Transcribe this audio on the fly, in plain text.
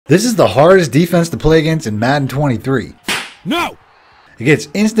This is the hardest defense to play against in Madden 23. No! It gets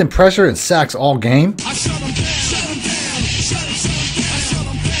instant pressure and sacks all game.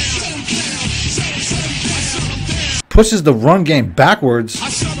 Pushes the run game backwards.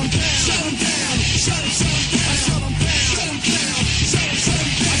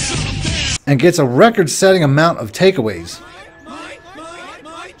 And gets a record-setting amount of takeaways.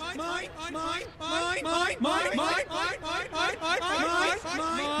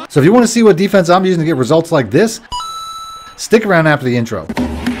 So if you want to see what defense I'm using to get results like this, stick around after the intro.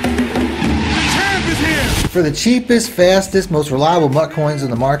 For the cheapest, fastest, most reliable MUT coins in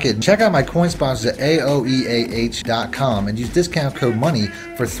the market, check out my coin sponsors at AOEAH.com and use discount code MONEY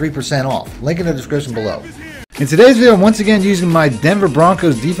for 3% off. Link in the description below. In today's video, I'm once again using my Denver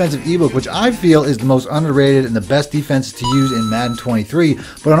Broncos defensive ebook, which I feel is the most underrated and the best defense to use in Madden 23.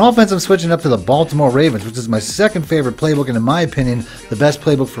 But on offense, I'm switching up to the Baltimore Ravens, which is my second favorite playbook and in my opinion, the best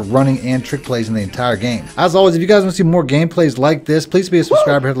playbook for running and trick plays in the entire game. As always, if you guys want to see more gameplays like this, please be a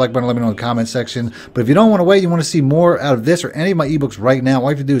subscriber, hit the like button, let me know in the comment section. But if you don't want to wait, you want to see more out of this or any of my ebooks right now,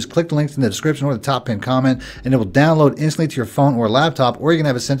 all you have to do is click the links in the description or the top pinned comment, and it will download instantly to your phone or laptop, or you can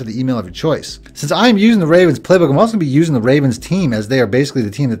have it sent to the email of your choice. Since I'm using the Ravens playbook, I'm also going to be using the Ravens team, as they are basically the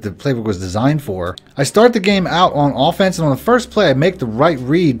team that the playbook was designed for. I start the game out on offense, and on the first play I make the right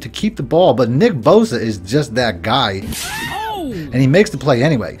read to keep the ball, but Nick Bosa is just that guy. And he makes the play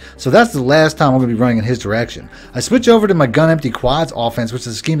anyway. So that's the last time I'm going to be running in his direction. I switch over to my gun empty quads offense, which is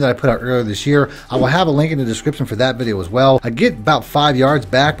a scheme that I put out earlier this year. I will have a link in the description for that video as well. I get about 5 yards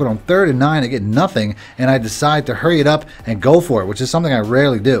back, but on 3rd and 9 I get nothing, and I decide to hurry it up and go for it, which is something I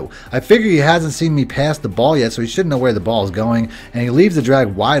rarely do. I figure he hasn't seen me pass the ball yet, so he shouldn't know where the ball is going, and he leaves the drag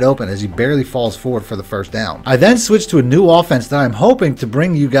wide open as he barely falls forward for the first down. I then switch to a new offense that I'm hoping to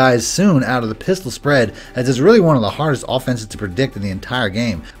bring you guys soon out of the pistol spread, as it's really one of the hardest offenses to predict in the entire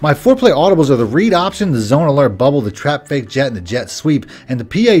game. My 4-play audibles are the read option, the zone alert bubble, the trap fake jet, and the jet sweep, and the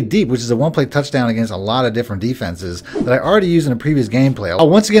PA deep, which is a 1-play touchdown against a lot of different defenses that I already used in a previous gameplay. I'll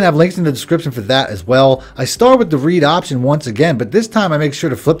once again have links in the description for that as well. I start with the read option once again, but this time I make sure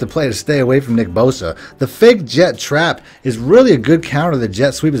to flip the play to stay away from Nick Bosa. The fake jet trap is really a good counter to the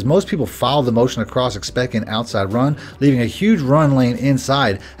jet sweep, as most people follow the motion across expecting an outside run, leaving a huge run lane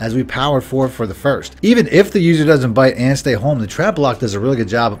inside as we power forward for the first. Even if the user doesn't bite and stay home, the trap block does a really good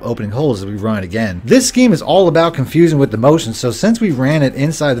job of opening holes as we run it again. This scheme is all about confusing with the motion, so since we ran it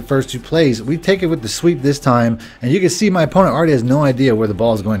inside the first 2 plays, we take it with the sweep this time, and you can see my opponent already has no idea where the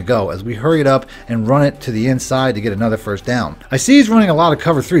ball is going to go as we hurry it up and run it to the inside to get another first down. I see he's running a lot of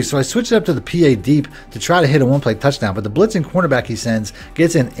cover 3, so I switch it up to the PA deep to try to hit a 1-play touchdown, but the blitzing cornerback he sends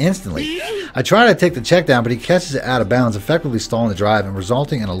gets in instantly. I try to take the check down, but he catches it out of bounds, effectively stalling the drive and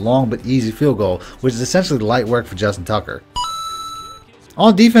resulting in a long but easy field goal, which is essentially light work for Justin Tucker.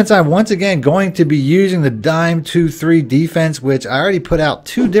 On defense, I'm once again going to be using the dime 2-3 defense, which I already put out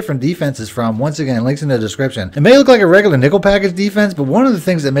 2 different defenses from. Once again, links in the description. It may look like a regular nickel package defense, but one of the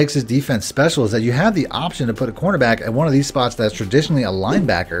things that makes this defense special is that you have the option to put a cornerback at one of these spots that's traditionally a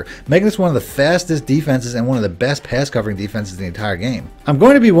linebacker, making this one of the fastest defenses and one of the best pass covering defenses in the entire game. I'm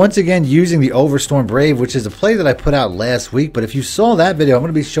going to be once again using the Overstorm Brave, which is a play that I put out last week, but if you saw that video, I'm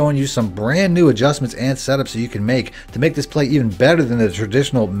going to be showing you some brand new adjustments and setups that you can make to make this play even better than the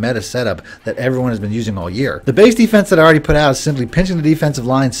traditional meta setup that everyone has been using all year. The base defense that I already put out is simply pinching the defensive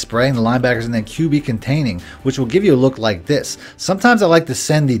line, spraying the linebackers, and then QB containing, which will give you a look like this. Sometimes I like to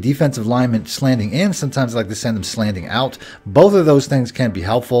send the defensive linemen slanting in, sometimes I like to send them slanting out. Both of those things can be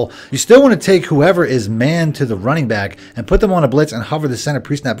helpful. You still want to take whoever is man to the running back and put them on a blitz and hover the center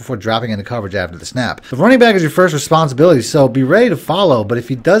pre-snap before dropping into coverage after the snap. The running back is your first responsibility, so be ready to follow, but if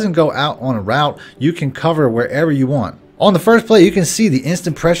he doesn't go out on a route, you can cover wherever you want. On the first play, you can see the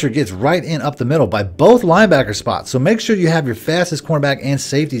instant pressure gets right in up the middle by both linebacker spots, so make sure you have your fastest cornerback and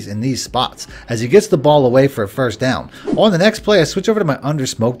safeties in these spots as he gets the ball away for a first down. On the next play, I switch over to my under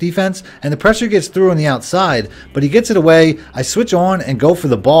smoke defense, and the pressure gets through on the outside, but he gets it away. I switch on and go for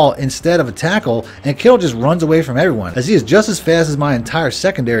the ball instead of a tackle, and Kittle just runs away from everyone as he is just as fast as my entire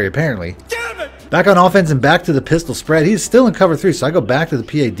secondary apparently. Back on offense and back to the pistol spread. He's still in cover 3, so I go back to the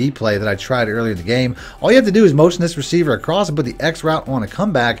PAD play that I tried earlier in the game. All you have to do is motion this receiver across and put the X route on a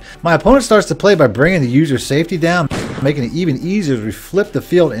comeback. My opponent starts to play by bringing the user's safety down, making it even easier as we flip the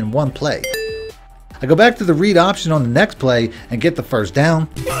field in 1 play. I go back to the read option on the next play and get the first down.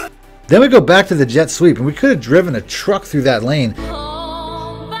 Then we go back to the jet sweep, and we could have driven a truck through that lane.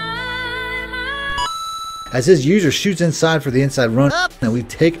 as his user shoots inside for the inside run, and we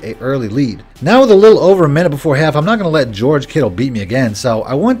take an early lead. Now with a little over a minute before half, I'm not going to let George Kittle beat me again, so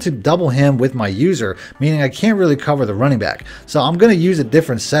I want to double him with my user, meaning I can't really cover the running back. So I'm going to use a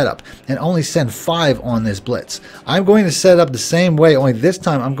different setup and only send 5 on this blitz. I'm going to set up the same way, only this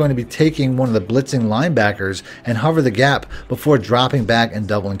time I'm going to be taking one of the blitzing linebackers and hover the gap before dropping back and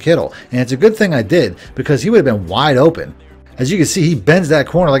doubling Kittle. And it's a good thing I did, because he would have been wide open. As you can see, he bends that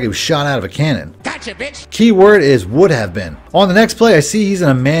corner like he was shot out of a cannon. Gotcha, bitch. Key word is would have been. On the next play, I see he's in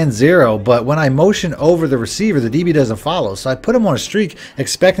a man zero, but when I motion over the receiver, the DB doesn't follow. So I put him on a streak,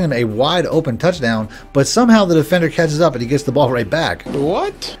 expecting him a wide open touchdown, but somehow the defender catches up and he gets the ball right back.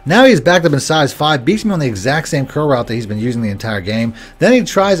 What? Now he's backed up in size 5, beats me on the exact same curl route that he's been using the entire game. Then he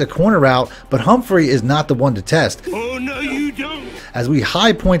tries a corner route, but Humphrey is not the one to test. Oh, no, you don't. As we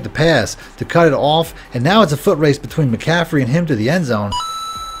high point the pass to cut it off, and now it's a foot race between McCaffrey and him to the end zone,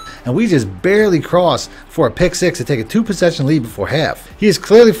 and we just barely cross for a pick 6 to take a 2-possession lead before half. He is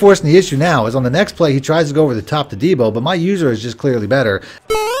clearly forcing the issue now, as on the next play he tries to go over the top to Debo, but my user is just clearly better,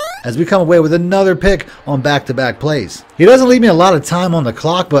 as we come away with another pick on back-to-back plays. He doesn't leave me a lot of time on the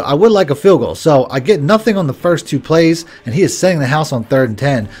clock, but I would like a field goal, so I get nothing on the first 2 plays, and he is setting the house on 3rd and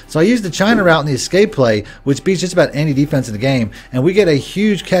 10. So I use the China route in the escape play, which beats just about any defense in the game, and we get a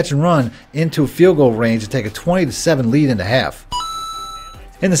huge catch and run into field goal range to take a 20-7 lead into half.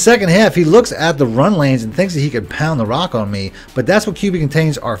 In the second half, he looks at the run lanes and thinks that he could pound the rock on me, but that's what QB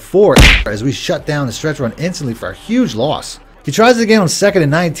contains are for, as we shut down the stretch run instantly for a huge loss. He tries it again on 2nd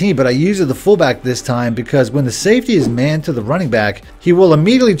and 19, but I use the fullback this time because when the safety is manned to the running back, he will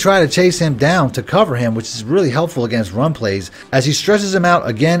immediately try to chase him down to cover him, which is really helpful against run plays, as he stretches him out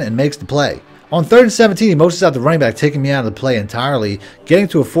again and makes the play. On 3rd and 17, he motions out the running back, taking me out of the play entirely, getting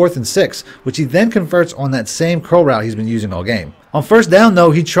to a 4th and 6, which he then converts on that same curl route he's been using all game. On 1st down,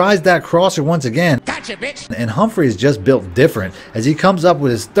 though, he tries that crosser once again. Gotcha, bitch. And Humphrey is just built different, as he comes up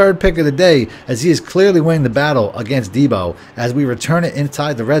with his 3rd pick of the day, as he is clearly winning the battle against Debo, as we return it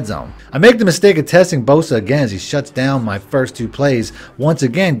inside the red zone. I make the mistake of testing Bosa again as he shuts down my first 2 plays, once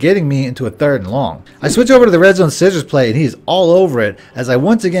again getting me into a 3rd and long. I switch over to the red zone scissors play, and he is all over it, as I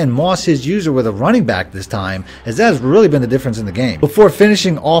once again moss his user with a running back this time, as that has really been the difference in the game, before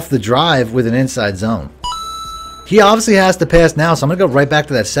finishing off the drive with an inside zone. He obviously has to pass now, so I'm going to go right back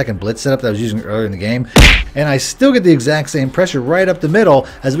to that second blitz setup that I was using earlier in the game. And I still get the exact same pressure right up the middle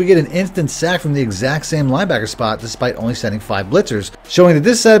as we get an instant sack from the exact same linebacker spot despite only sending 5 blitzers, showing that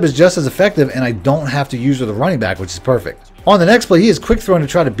this setup is just as effective and I don't have to use the running back, which is perfect. On the next play, he is quick throwing to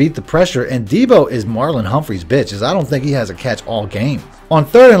try to beat the pressure, and Debo is Marlon Humphrey's bitch, as I don't think he has a catch all game. On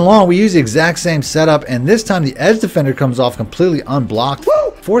 3rd and long, we use the exact same setup, and this time the edge defender comes off completely unblocked,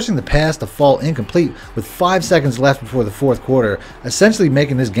 forcing the pass to fall incomplete with 5 seconds left before the 4th quarter, essentially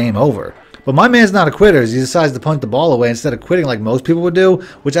making this game over. But my man's not a quitter, as he decides to punt the ball away instead of quitting like most people would do,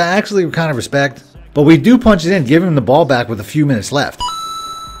 which I actually kind of respect. But we do punch it in, giving him the ball back with a few minutes left.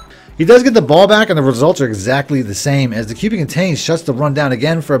 He does get the ball back, and the results are exactly the same, as the QB contains shuts the run down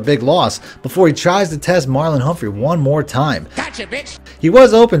again for a big loss before he tries to test Marlon Humphrey one more time. Gotcha, bitch. He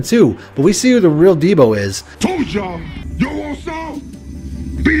was open too, but we see who the real Debo is. Told y'all, you want some?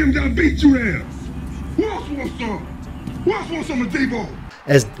 Beat him down, beat you there. Who else wants some? Who else wants some of Debo?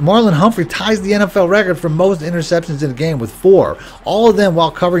 As Marlon Humphrey ties the NFL record for most interceptions in a game with 4, all of them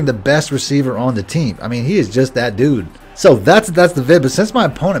while covering the best receiver on the team. I mean, he is just that dude. So that's the vid, but since my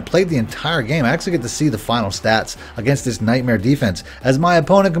opponent played the entire game, I actually get to see the final stats against this nightmare defense, as my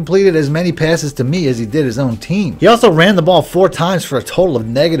opponent completed as many passes to me as he did his own team. He also ran the ball 4 times for a total of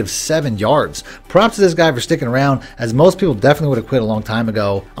 -7 yards. Props to this guy for sticking around, as most people definitely would have quit a long time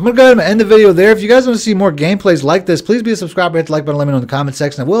ago. I'm going to go ahead and end the video there. If you guys want to see more gameplays like this, please be a subscriber, hit the like button, let me know in the comment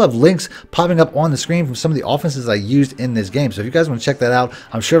section. I will have links popping up on the screen from some of the offenses I used in this game, so if you guys want to check that out,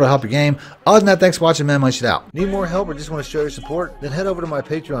 I'm sure it'll help your game. Other than that, thanks for watching, man. My shit out. Need more help or just want to show your support? Then head over to my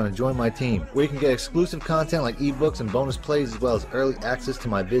Patreon and join my team, where you can get exclusive content like ebooks and bonus plays, as well as early access to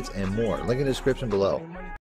my vids and more. Link in the description below.